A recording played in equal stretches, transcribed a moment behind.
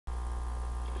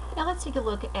Now let's take a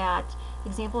look at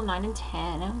example 9 and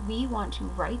 10. We want to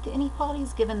write the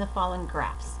inequalities given the following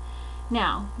graphs.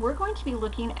 Now, we're going to be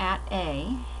looking at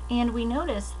A, and we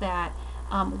notice that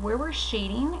where we're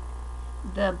shading,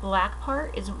 the black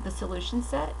part is the solution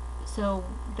set. So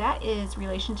that is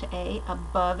relation to A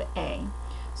above A.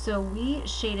 So we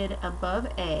shaded above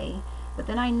A, but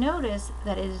then I notice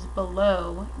that it is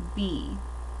below B.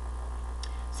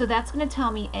 So that's going to tell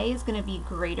me A is going to be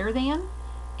greater than,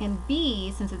 and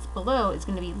B, since it's below, is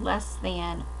going to be less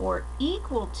than or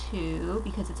equal to,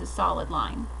 because it's a solid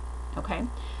line. Okay?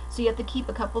 So you have to keep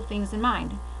a couple things in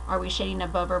mind. Are we shading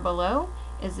above or below?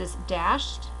 Is this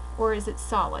dashed or is it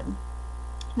solid?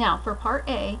 Now for part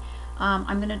A,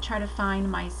 I'm going to try to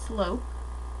find my slope.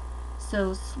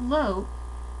 So slope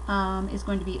is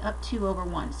going to be up 2 over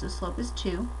 1. So slope is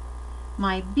 2.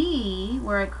 My B,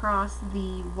 where I cross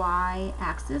the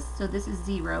y-axis, so this is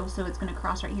 0, so it's going to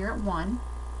cross right here at 1.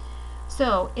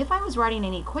 So if I was writing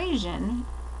an equation,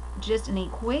 just an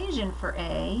equation for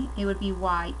A, it would be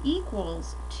y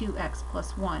equals 2x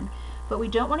plus 1. But we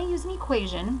don't want to use an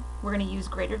equation. We're going to use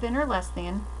greater than or less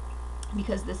than,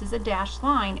 because this is a dashed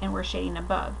line and we're shading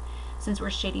above. Since we're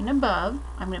shading above,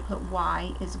 I'm going to put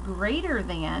y is greater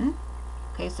than,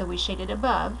 okay, so we shaded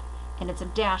above, and it's a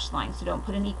dashed line, so don't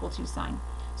put an equal to sign.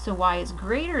 So y is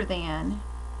greater than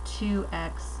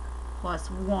 2x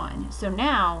plus 1. So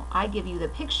now I give you the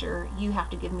picture, you have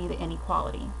to give me the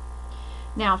inequality.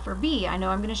 Now for B, I know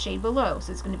I'm going to shade below,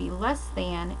 so it's going to be less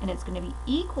than, and it's going to be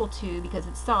equal to because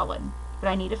it's solid. But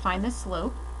I need to find the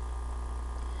slope.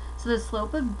 So the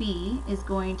slope of B is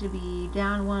going to be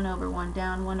down 1 over 1,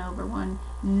 down 1 over 1,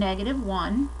 negative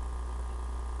 1.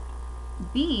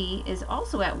 B is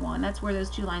also at 1, that's where those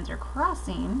two lines are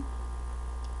crossing,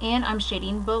 and I'm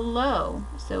shading below,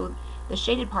 so the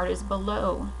shaded part is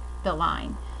below the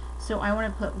line. So I want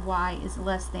to put y is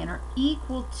less than or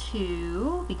equal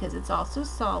to, because it's also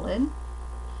solid,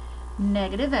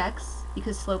 negative x,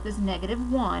 because slope is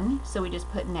negative 1, so we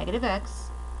just put negative x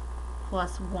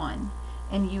plus 1.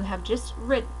 And you have just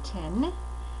written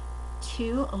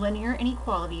two linear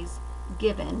inequalities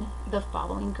given the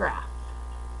following graph.